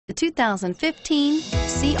The 2015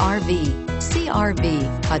 CR-V. CR-V,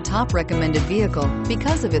 a top recommended vehicle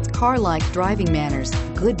because of its car-like driving manners,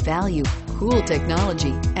 good value, cool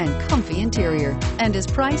technology, and comfy interior, and is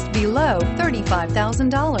priced below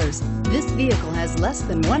 $35,000. This vehicle has less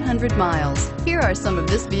than 100 miles. Here are some of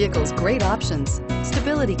this vehicle's great options: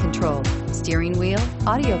 stability control, steering wheel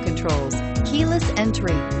audio controls, keyless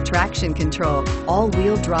entry, traction control,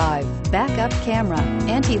 all-wheel drive, backup camera,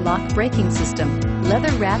 anti-lock braking system,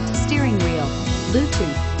 leather-wrapped steering wheel,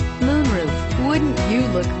 Bluetooth, moonroof. Wouldn't you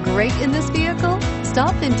look great in this vehicle?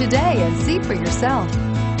 Stop in today and see for yourself.